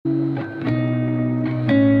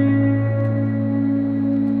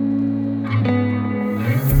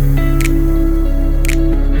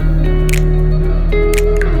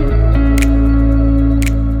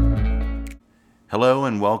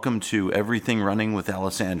welcome to Everything Running with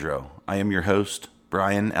Alessandro. I am your host,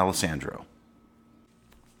 Brian Alessandro.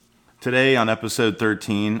 Today on episode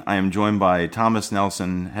 13, I am joined by Thomas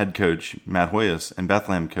Nelson head coach Matt Hoyas and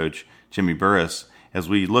Bethlehem coach Jimi Burress as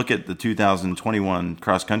we look at the 2021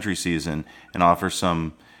 cross-country season and offer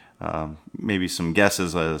some maybe some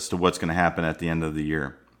guesses as to what's going to happen at the end of the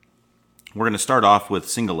year. We're going to start off with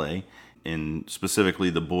single A, in specifically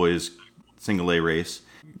the boys single A race.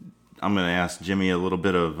 I'm going to ask Jimi a little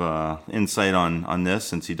bit of insight on this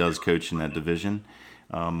since he does coach in that division.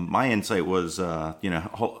 My insight was,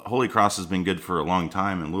 Holy Cross has been good for a long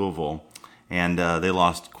time in Louisville, and they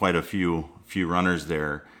lost quite a few runners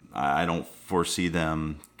there. I don't foresee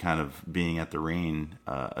them kind of being at the reign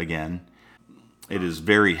again. It is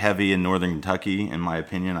very heavy in Northern Kentucky, in my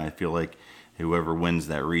opinion. I feel like whoever wins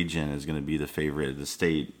that region is going to be the favorite of the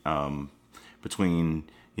state. Between,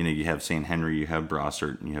 you have St. Henry, you have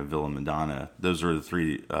Brossart, and you have Villa Madonna. Those are the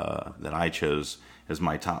three that I chose as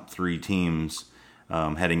my top three teams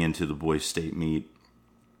heading into the boys' state meet,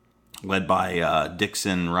 led by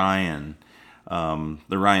Dixon Ryan.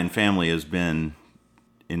 The Ryan family has been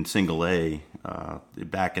in single A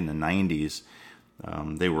back in the 90s.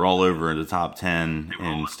 They were all over the top 10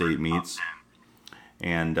 in state meets.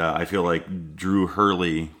 And I feel like Drew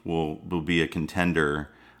Hurley will be a contender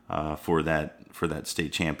for that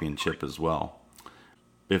state championship as well.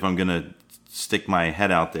 If I'm going to stick my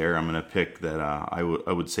head out there, I'm going to pick that I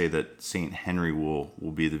would say that St. Henry will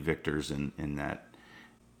be the victors in that.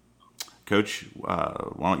 Coach,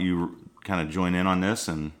 why don't you kind of join in on this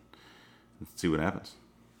and see what happens?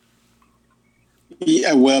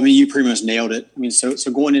 Yeah, well, you pretty much nailed it.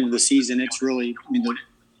 So going into the season, it's really,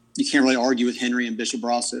 you can't really argue with Henry and Bishop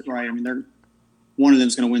Brossart, right? They're one of them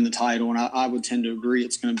is going to win the title, and I would tend to agree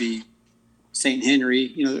it's going to be St.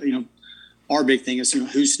 Henry. Our big thing is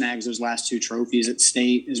who snags those last two trophies at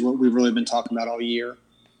state is what we've really been talking about all year.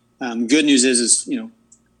 Good news is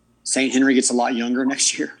St. Henry gets a lot younger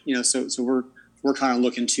next year. So we're kind of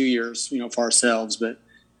looking 2 years for ourselves, but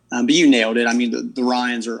you nailed it. The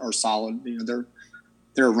Ryans are solid.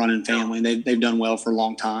 They're a running family, and they've done well for a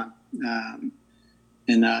long time.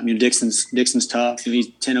 Dixon's tough. He's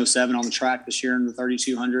 10:07 on the track this year in the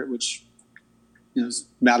 3200, which is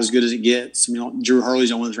about as good as it gets. Drew Hurley's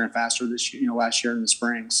the one that ran faster last year in the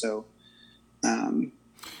spring. So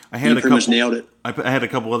I had pretty much nailed it. I had a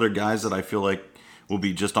couple other guys that I feel like will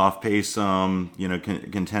be just off pace.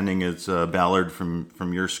 Contending is Ballard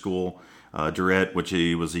from your school, Durrett, which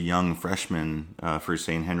he was a young freshman for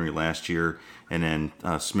St. Henry last year, and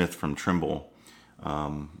then Smith from Trimble.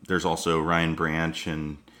 There's also Ryan Branch,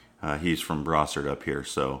 and he's from Brossart up here.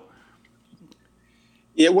 So,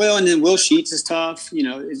 yeah, well, and then Will Sheets is tough.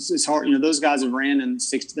 It's hard. Those guys have ran in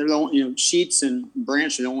 6. They're the only, Sheets and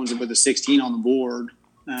Branch are the ones that put the 16 on the board.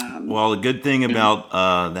 Well, the good thing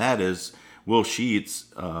about that is Will Sheets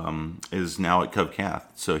is now at Cov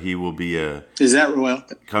Cath, so he will be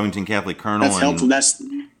Covington Catholic Colonel. That's helpful.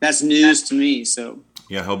 That's news to me. So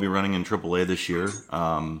yeah, he'll be running in AAA this year.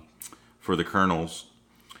 For the Colonels.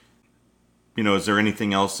 Is there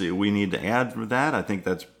anything else that we need to add for that? I think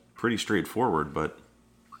that's pretty straightforward, but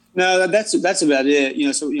no, that's about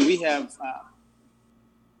it. So we have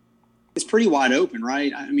it's pretty wide open,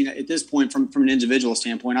 right? At this point, from an individual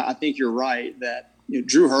standpoint, I think you're right that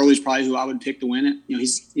Drew Hurley's probably who I would pick to win it.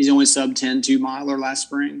 He's only sub 10 2-miler last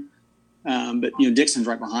spring, but Dixon's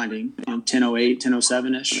right behind him, 10:08,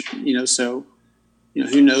 10:07 ish. So.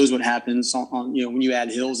 Who knows what happens on when you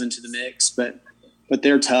add Hills into the mix, but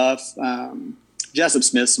they're tough. Jessup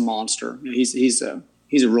Smith's a monster. He's a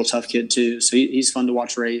real tough kid too. So he's fun to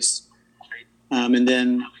watch race. And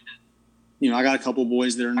then, I got a couple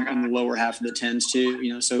boys that are in the lower half of the 10s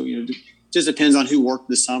too. So just depends on who worked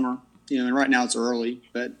this summer. And right now it's early,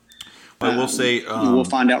 but I will say we'll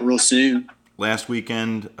find out real soon. Last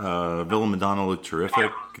weekend, Villa Madonna looked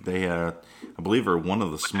terrific. They I believe are one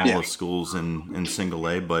of the smallest schools in single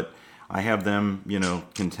A, but I have them,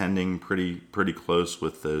 contending pretty close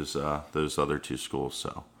with those other two schools.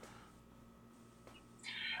 So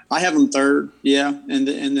I have them third, yeah, and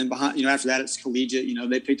then behind, after that it's collegiate.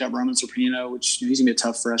 They picked up Roman Serpino, which he's gonna be a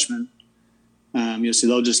tough freshman. So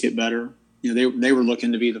they'll just get better. They were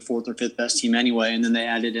looking to be the 4th or 5th best team anyway, and then they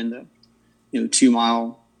added in the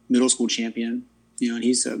 2-mile middle school champion. And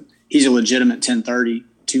he's a legitimate 10:30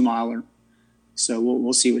 2-miler. So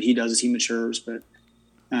we'll see what he does as he matures. But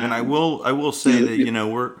and I will say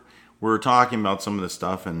that we're talking about some of this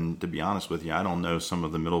stuff, and to be honest with you, I don't know some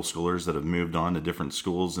of the middle schoolers that have moved on to different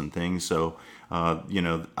schools and things. So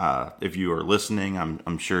if you are listening,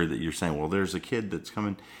 I'm sure that you're saying, well, there's a kid that's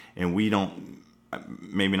coming, and we don't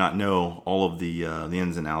maybe not know all of the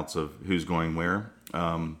ins and outs of who's going where.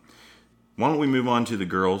 Why don't we move on to the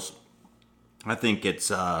girls? I think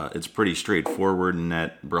it's pretty straightforward in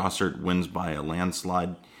that Brossart wins by a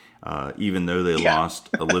landslide. Even though they lost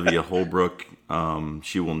Olivia Holbrook,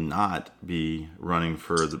 she will not be running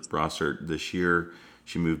for the Brossart this year.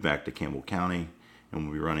 She moved back to Campbell County and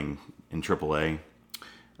will be running in AAA.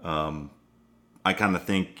 I kind of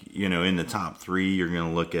think, in the top three, you're going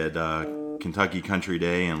to look at Kentucky Country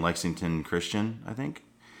Day and Lexington Christian, I think.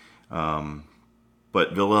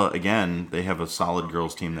 But Villa, again, they have a solid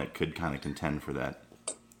girls team that could kind of contend for that.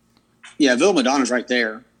 Yeah, Villa Madonna's right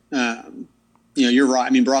there. You're right. I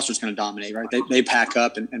mean, Brossart's going to dominate, right? They pack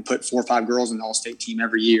up and put 4 or 5 girls in the all-state team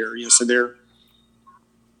every year. So they're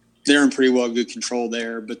in pretty well good control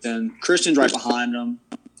there. But then Christian's right behind them.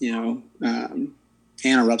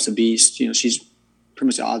 Anna Rupp's a beast. She's pretty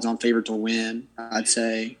much the odds-on favorite to win, I'd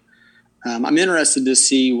say. I'm interested to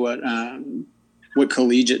see what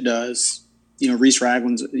Collegiate does. Reese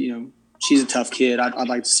Ragland's, she's a tough kid. I'd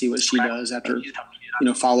like to see what she does after,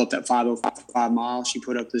 follow up that 505 mile she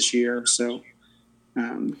put up this year. So,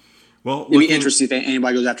 it'd be interesting if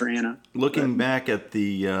anybody goes after Anna. Looking back at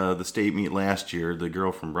the state meet last year, the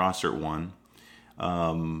girl from Brossart won,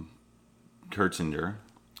 Kurtzinger.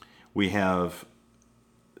 We have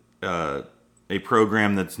a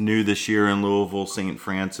program that's new this year in Louisville, St.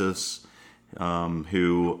 Francis,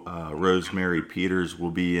 who Rosemary Peters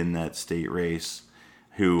will be in that state race,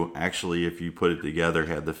 who actually, if you put it together,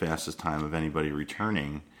 had the fastest time of anybody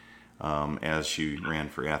returning as she ran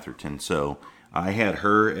for Atherton. So I had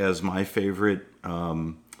her as my favorite.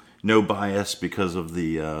 No bias because of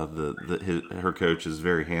her coach is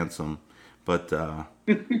very handsome, but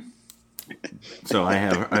so I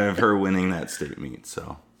have her winning that state meet.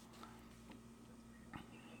 So.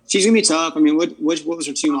 She's gonna be tough. I mean, what was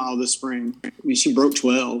her 2 mile this spring? I mean, she broke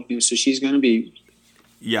 12. So she's gonna be.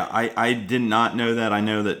 Yeah, I did not know that. I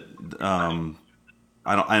know that I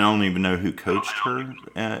don't even know who coached her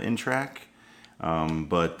in track,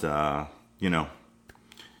 but I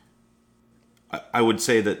would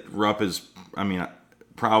say that Rupp is. I mean,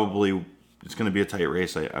 probably it's going to be a tight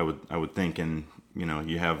race. I would think, and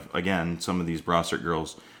you have again some of these Brossart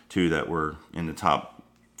girls too that were in the top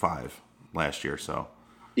 5 last year. So.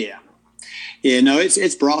 Yeah. No, it's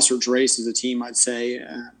Brossart's race as a team, I'd say.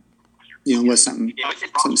 Unless something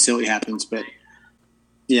silly happens, but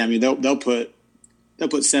yeah, I mean they'll put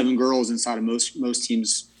 7 girls inside of most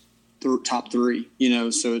teams' top 3.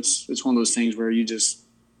 So it's one of those things where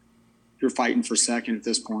you're fighting for second at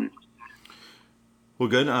this point. Well,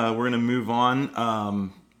 good. We're going to move on.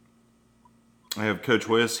 I have Coach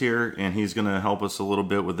Hoyas here, and he's going to help us a little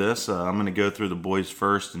bit with this. I'm going to go through the boys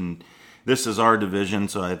first, and this is our division,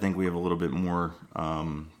 so I think we have a little bit more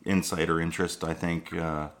insight or interest, I think,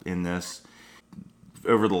 in this.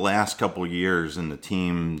 Over the last couple of years in the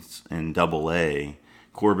teams in AA,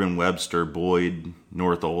 Corbin, Webster, Boyd,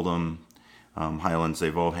 North Oldham, Highlands,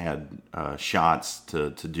 they've all had shots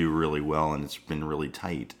to do really well, and it's been really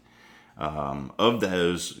tight. Of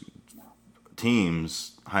those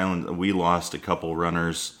teams, Highlands, we lost a couple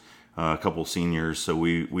runners, a couple seniors, so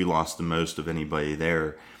we lost the most of anybody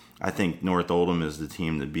there. I think North Oldham is the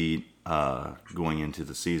team to beat going into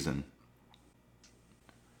the season.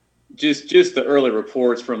 Just the early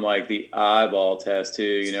reports from the eyeball test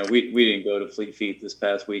too. We didn't go to Fleet Feet this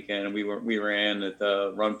past weekend, and we ran at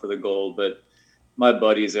the Run for the Gold. But my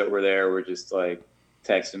buddies that were there were just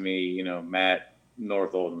texting me, Matt,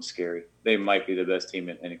 North Oldham's scary. They might be the best team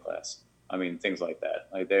in any class. I mean, things like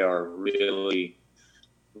that. They are really,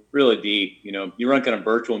 really deep. You run kind of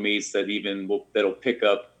virtual meets that'll pick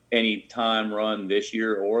up any time run this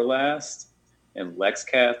year or last, and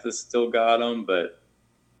LexCath has still got them,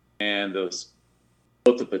 and those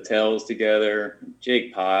both the Patels together,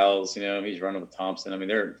 Jake Piles, he's running with Thompson. I mean,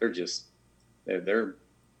 they're pretty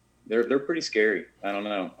scary. I don't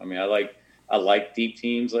know. I mean, I like deep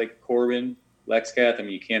teams like Corbin, LexCath. I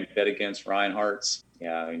mean, you can't bet against Reinhardt's.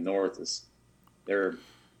 Yeah, I mean, North they're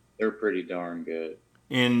pretty darn good.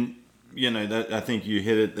 And that I think you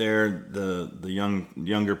hit it there. The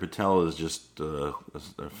younger Patel is just a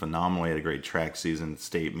phenomenal. He had a great track season,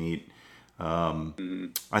 state meet.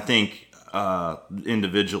 I think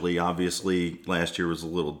individually, obviously, last year was a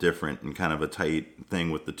little different and kind of a tight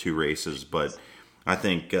thing with the 2 races. But I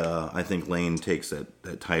think Lane takes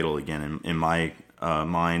that title again in my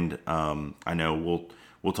mind. I know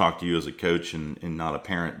we'll talk to you as a coach and not a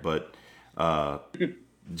parent, but.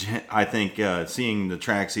 I think seeing the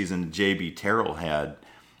track season J.B. Terrell had,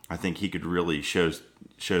 I think he could really show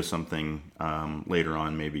something later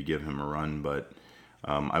on, maybe give him a run. But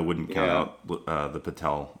I wouldn't count out the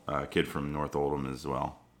Patel kid from North Oldham as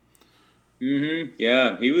well.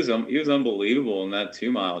 Yeah, he was unbelievable in that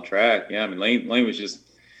 2-mile track. Yeah, I mean Lane was just,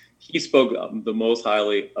 he spoke the most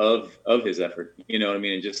highly of his effort. You know what I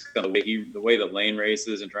mean? And just kind of the way the Lane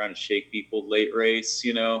races and trying to shake people late race.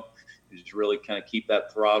 You know, just really kind of keep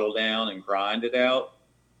that throttle down and grind it out.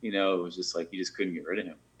 You know, it was just like you just couldn't get rid of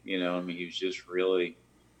him. You know, I mean, he was just really,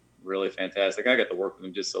 really fantastic. I got to work with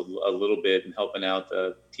him just a little bit and helping out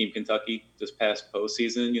the Team Kentucky this past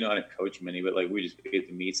postseason. You know, I didn't coach him any, but like we just get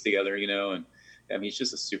the meets together. You know, and I mean, he's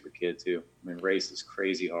just a super kid too. I mean, race is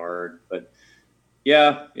crazy hard, but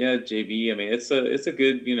yeah, JB. I mean, it's a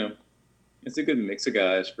good, you know, it's a good mix of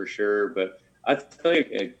guys for sure. But I tell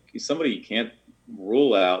you, somebody you can't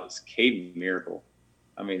rule out is Caden Miracle.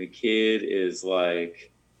 I mean, the kid is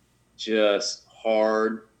like just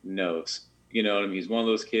hard nosed. You know what I mean? He's one of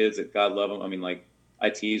those kids that God love him. I mean, like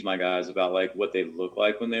I tease my guys about like what they look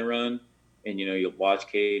like when they run, and you know, you'll watch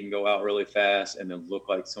Caden go out really fast and then look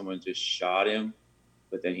like someone just shot him,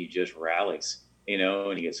 but then he just rallies. You know,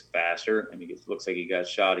 and he gets faster, and looks like he got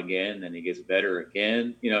shot again, and he gets better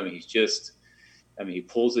again. You know, I mean, he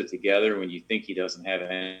pulls it together when you think he doesn't have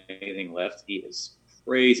anything left. He is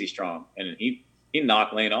crazy strong, and he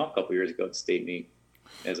knocked Lane off a couple years ago at the state meet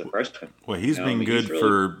as a freshman. Well, he's been good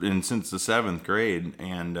since the 7th grade,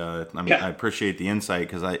 and I appreciate the insight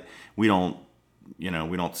because we don't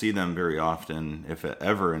see them very often, if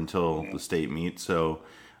ever, until the state meet. So,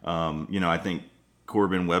 I think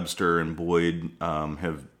Corbin, Webster, and Boyd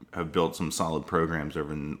have built some solid programs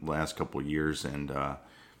over the last couple of years, and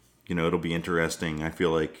it'll be interesting. I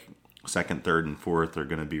feel like 2nd, 3rd, and 4th are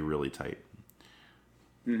going to be really tight.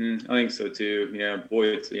 I think so too. Yeah,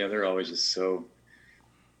 Boyd. Yeah, they're always just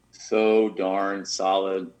so darn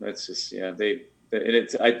solid. That's just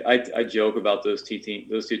I joke about those two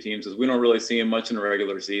teams is we don't really see them much in the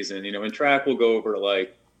regular season. You know, in track we'll go over to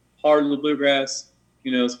like hard bluegrass.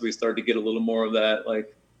 You know, so we start to get a little more of that,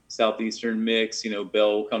 like, Southeastern mix. You know,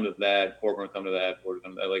 Bell will come to that, Corbin will come to that, Ford will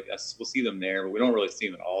come to that. Like, we'll see them there, but we don't really see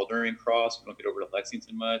them at all during cross. We don't get over to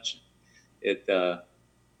Lexington much. I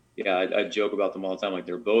joke about them all the time. Like,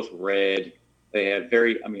 they're both red. They have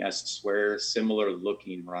I swear, similar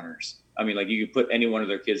looking runners. I mean, like, you could put any one of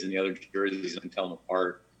their kids in the other jerseys and tell them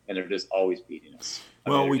apart, and they're just always beating us.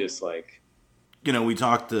 We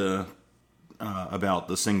talked about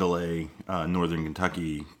the single A Northern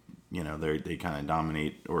Kentucky. You know, they kind of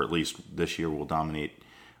dominate, or at least this year will dominate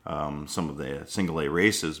some of the single A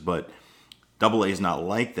races. But double A is not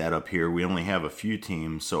like that up here. We only have a few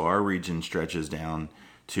teams, so our region stretches down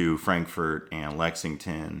to Frankfort and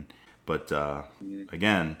Lexington. But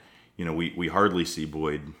again, we hardly see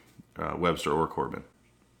Boyd, Webster, or Corbin.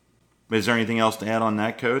 Is there anything else to add on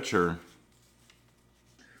that, Coach? Or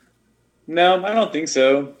no, I don't think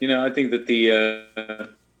so. You know, I think that the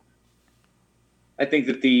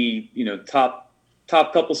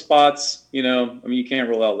top couple spots. You know, I mean, you can't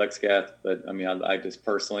rule out Lexcath, but I mean, I just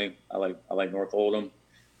personally I like North Oldham,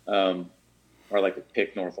 or I like to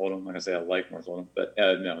pick North Oldham. Like I say, I like North Oldham, but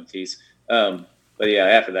no, tease. But yeah,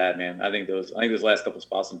 after that, man, I think those last couple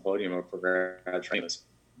spots on the podium are for grad trainers.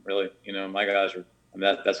 Really, my guys are. I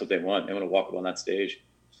mean, that's what they want. They want to walk up on that stage.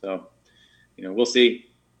 So, we'll see.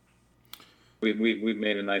 We've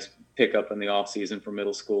made a nice pickup in the off season for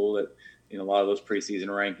middle school that a lot of those preseason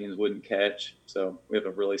rankings wouldn't catch. So we have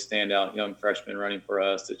a really standout young freshman running for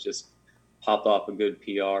us that just popped off a good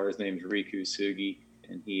PR. His name's Riku Sugi,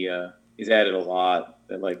 and he's added a lot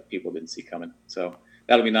that like people didn't see coming. So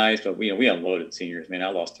that'll be nice. But we unloaded seniors. Man, I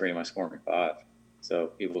lost 3 of my scoring 5. So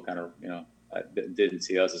people kind of didn't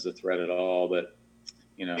see us as a threat at all. But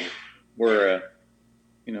we're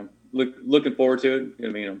looking forward to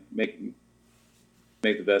it.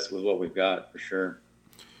 Make the best with what we've got for sure.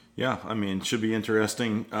 Yeah, I mean, it should be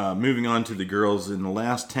interesting. Moving on to the girls, in the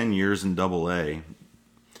last 10 years in AA,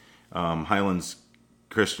 Highlands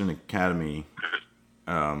Christian Academy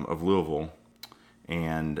of Louisville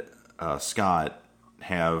and Scott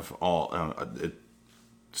have all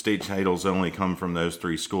state titles only come from those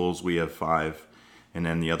 3 schools. We have 5, and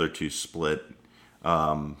then the other 2 split.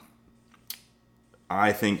 I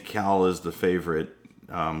think Cal is the favorite.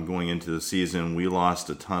 Going into the season, we lost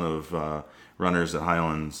a ton of runners at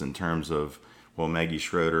Highlands in terms of, Maggie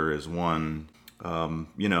Schroeder is one.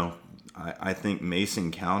 I think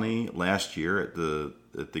Mason County last year at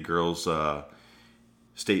the girls'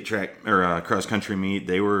 state track or cross country meet,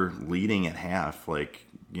 they were leading at half,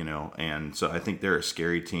 and so I think they're a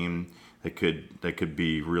scary team that could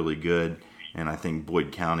be really good. And I think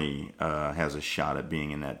Boyd County has a shot at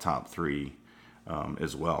being in that top 3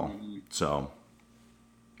 as well. So.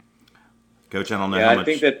 Coach, I don't know Yeah, how much. I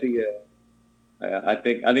think that I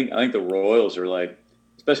think the Royals are like,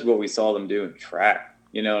 especially what we saw them do in track.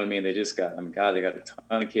 You know what I mean? They just got, God, they got a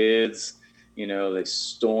ton of kids. You know, they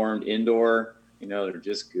stormed indoor. You know, they're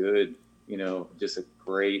just good. You know, just a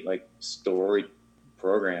great like story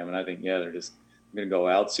program. And I think, yeah, they're just going to go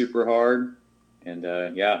out super hard. And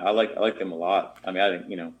yeah, I like them a lot. I mean, I think,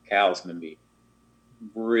 you know, Cal's going to be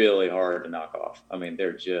really hard to knock off. I mean,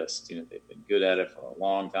 they're just, you know, they've been good at it for a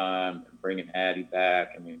long time. They're bringing Addie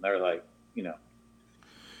back. I mean, they're like, you know,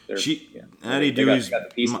 Addie Dewey's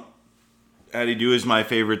my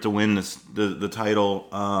favorite to win the title.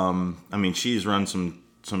 I mean, she's run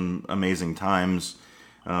some amazing times.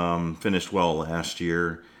 Finished well last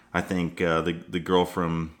year. I think the girl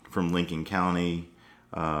from Lincoln County,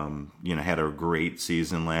 you know, had a great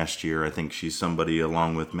season last year. I think she's somebody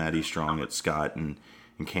along with Maddie Strong at Scott and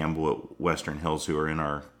Campbell at Western Hills, who are in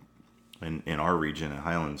our region at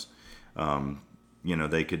Highlands. You know,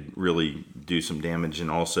 they could really do some damage.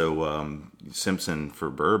 And also Simpson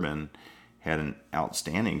for Bourbon had an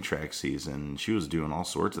outstanding track season. She was doing all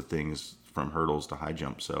sorts of things from hurdles to high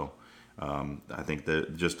jump. So I think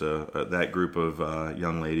that just that group of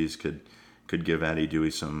young ladies could give Addie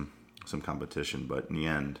Dewey some competition. But in the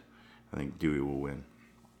end, I think Dewey will win.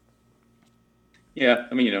 Yeah,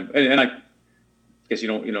 I mean, you know, and I guess you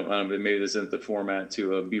don't, maybe this isn't the format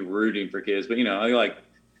to be rooting for kids, but, you know, I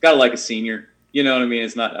gotta like a senior. You know what I mean?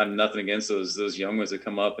 It's not, I'm nothing against those young ones that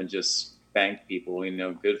come up and just spank people, you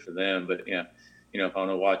know, good for them. But, yeah, you know, if I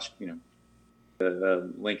want to watch, you know,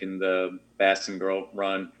 the Lincoln, the Baston girl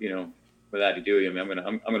run, you know, with Addie Dewey, I mean,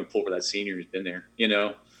 I'm gonna pull for that senior who's been there, you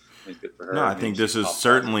know. It's good for her. No, I think this is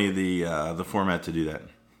certainly the format to do that.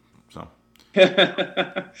 So.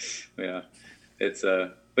 Yeah, it's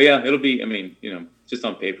but yeah, it'll be. I mean, you know, just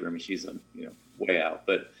on paper, I mean, she's you know, way out.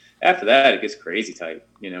 But after that, it gets crazy tight.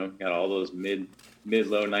 You know, got all those mid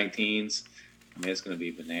low 19s. I mean, it's going to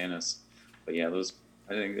be bananas. But yeah,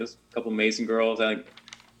 I think there's a couple amazing girls. I think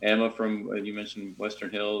Emma from you mentioned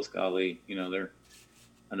Western Hills. Golly, you know,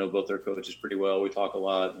 I know both their coaches pretty well. We talk a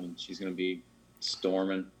lot, and she's going to be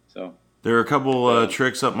storming. So. There are a couple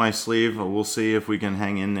tricks up my sleeve. We'll see if we can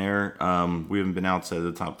hang in there. We haven't been outside of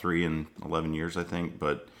the top 3 in 11 years, I think,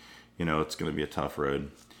 but you know, it's going to be a tough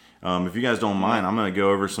road. If you guys don't mind, I'm going to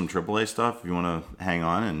go over some AAA stuff. If you want to hang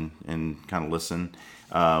on and kind of listen,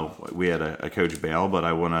 we had a coach bail, but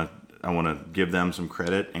I want to give them some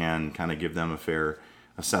credit and kind of give them a fair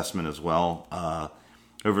assessment as well.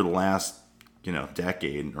 Over the last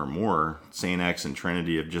decade or more, St. X and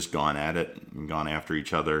Trinity have just gone at it and gone after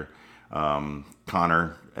each other.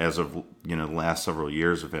 Connor, as of the last several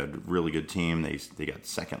years, have had a really good team. They got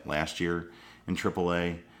second last year in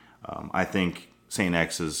AAA. I think St.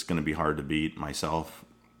 X is going to be hard to beat. Myself,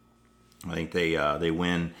 I think they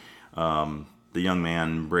win. The young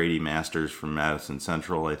man Brady Masters from Madison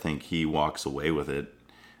Central, I think he walks away with it.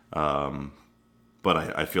 But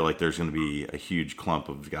I feel like there's going to be a huge clump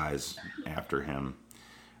of guys after him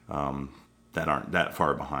that aren't that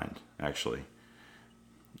far behind, actually.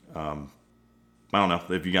 I don't know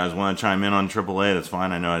if you guys want to chime in on AAA. That's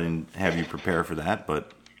fine. I know I didn't have you prepare for that,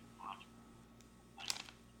 but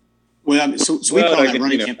so we call that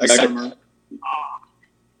running camp this summer.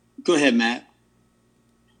 Go ahead, Matt.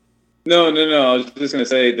 No. I was just going to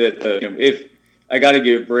say that if I got to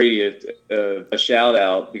give Brady a shout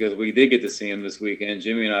out, because we did get to see him this weekend.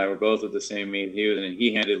 Jimmy and I were both at the same meet.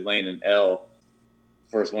 He handed Lane an L,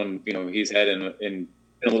 first one he's had in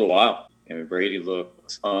a little while. I mean, Brady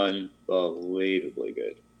looks unbelievably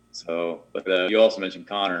good. So, but you also mentioned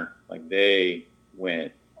Connor. Like, they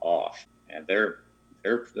went off, and they're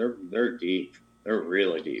deep. They're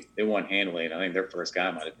really deep. They won handily, and I think their first guy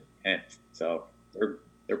might have been 10th. So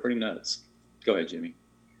they're pretty nuts. Go ahead, Jimmy.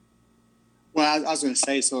 Well, I was going to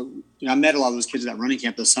say, so I met a lot of those kids at that running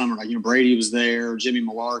camp this summer. Like, Brady was there, Jimmy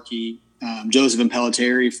Malarkey, Joseph and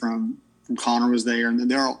Pelletieri from Connor was there, and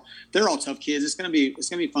they're all tough kids. It's gonna be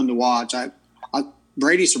fun to watch.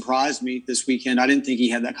 Brady surprised me this weekend. I didn't think he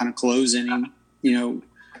had that kind of close in him. We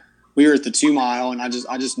were at the 2 mile, and I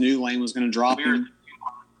just knew Lane was going to drop him,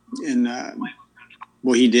 and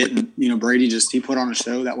well, he didn't. Brady he put on a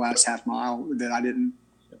show that last half mile that I didn't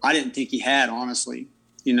think he had, honestly.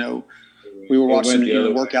 We were watching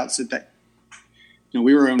workouts at that.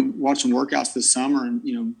 We were watching workouts this summer,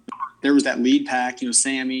 and there was that lead pack.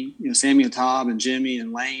 Sammy Atab and Jimmy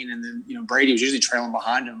and Lane, and then Brady was usually trailing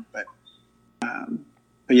behind him. But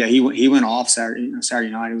yeah, he went off Saturday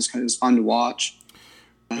night. It was fun to watch.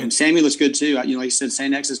 Sammy looks good too. Like you said,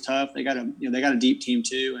 St. X is tough. They got a deep team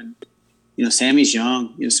too, and Sammy's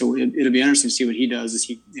young. So it'll be interesting to see what he does as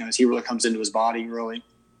he really comes into his body really.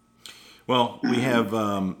 Well, we have,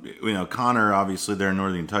 Connor, obviously, they're a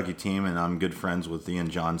Northern Kentucky team, and I'm good friends with Ian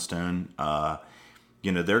Johnstone.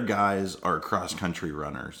 Their guys are cross-country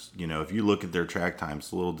runners. If you look at their track times,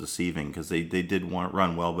 it's a little deceiving because they did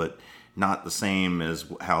run well, but not the same as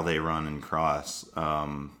how they run in cross.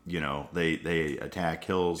 They attack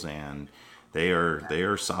hills, and they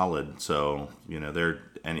are solid. So, they're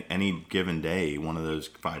any given day, one of those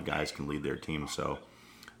 5 guys can lead their team. So,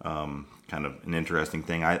 kind of an interesting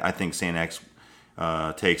thing. I think St. X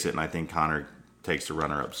takes it, and I think Connor takes the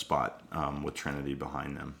runner-up spot with Trinity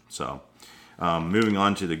behind them. So, moving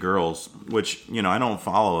on to the girls, which, I don't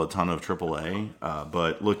follow a ton of AAA,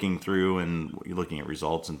 but looking through and looking at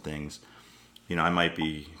results and things, I might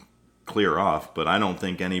be clear off, but I don't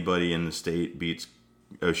think anybody in the state beats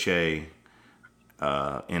O'Shea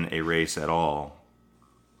in a race at all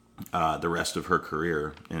the rest of her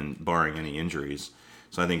career, and barring any injuries.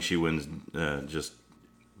 So I think she wins just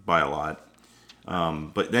by a lot.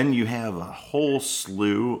 But then you have a whole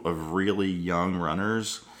slew of really young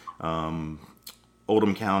runners.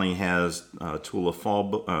 Oldham County has Tula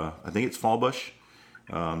I think it's Fallbush,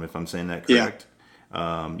 if I'm saying that correct.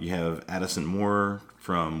 Yeah. You have Addison Moore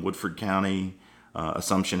from Woodford County.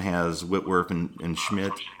 Assumption has Whitworth and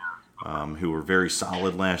Schmidt, who were very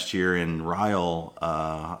solid last year. And Ryle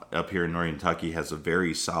up here in Northern Kentucky has a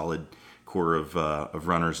very solid core of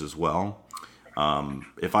runners as well.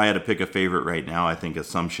 If I had to pick a favorite right now, I think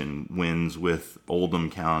Assumption wins with Oldham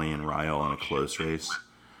County and Ryle in a close race,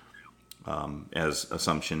 as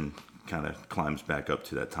Assumption kind of climbs back up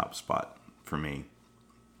to that top spot for me.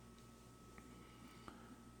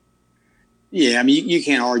 Yeah, I mean, you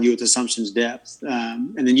can't argue with Assumption's depth.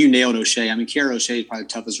 And then you nailed O'Shea. I mean, Kiara O'Shea is probably the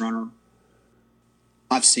toughest runner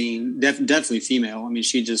I've seen. Definitely female. I mean,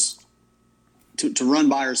 she just to run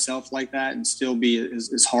by herself like that and still be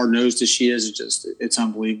as hard nosed as she is, it's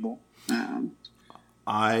unbelievable.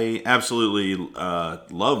 I absolutely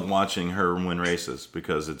love watching her win races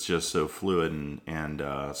because it's just so fluid and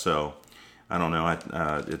so I don't know.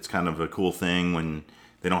 It's kind of a cool thing when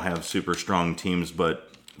they don't have super strong teams, but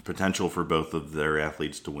potential for both of their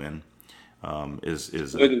athletes to win is.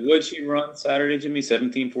 Would she run Saturday, Jimmy?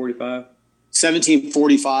 17:45.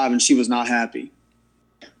 17:45, and she was not happy.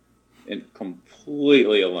 And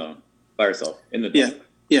completely alone by herself in the dark.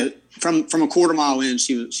 Yeah. From a quarter mile in,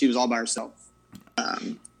 she was all by herself.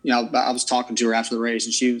 I was talking to her after the race,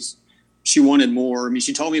 and she wanted more. I mean,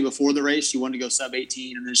 she told me before the race she wanted to go sub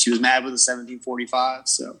 18, and then she was mad with the 17:45.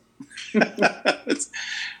 So,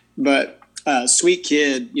 but sweet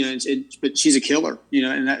kid, but she's a killer,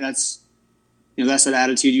 and that's that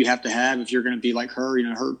attitude you have to have if you're going to be like her.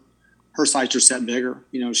 Her sights are set bigger.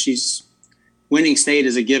 She's winning state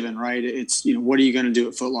is a given, right? It's, what are you going to do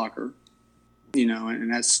at Foot Locker?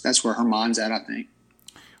 And that's where her mind's at, I think.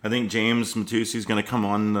 I think James Matusi is going to come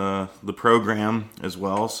on the program as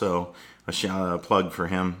well, so a plug for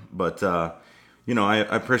him. But, I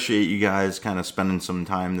appreciate you guys kind of spending some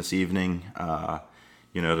time this evening,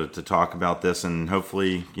 to talk about this, and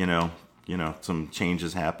hopefully, some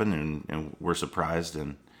changes happen and we're surprised,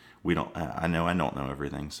 and I don't know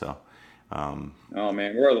everything, so. Oh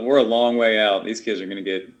man, we're a long way out. These kids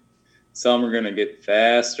are some are going to get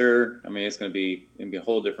faster. I mean, it's going to be a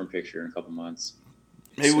whole different picture in a couple months.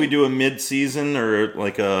 Maybe we do a mid-season or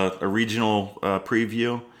like a regional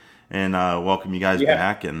preview and welcome you guys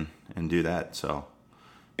back and do that. So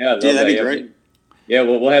that'd be great. Yeah,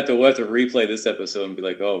 we'll have to replay this episode and be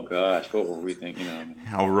like, oh gosh, what were we thinking?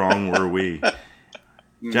 How wrong were we,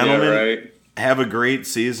 gentlemen? Yeah, right. Have a great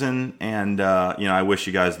season, and I wish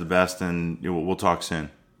you guys the best, and we'll talk soon.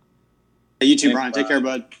 You too, Brian. Take care,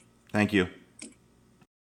 bud. Thank you.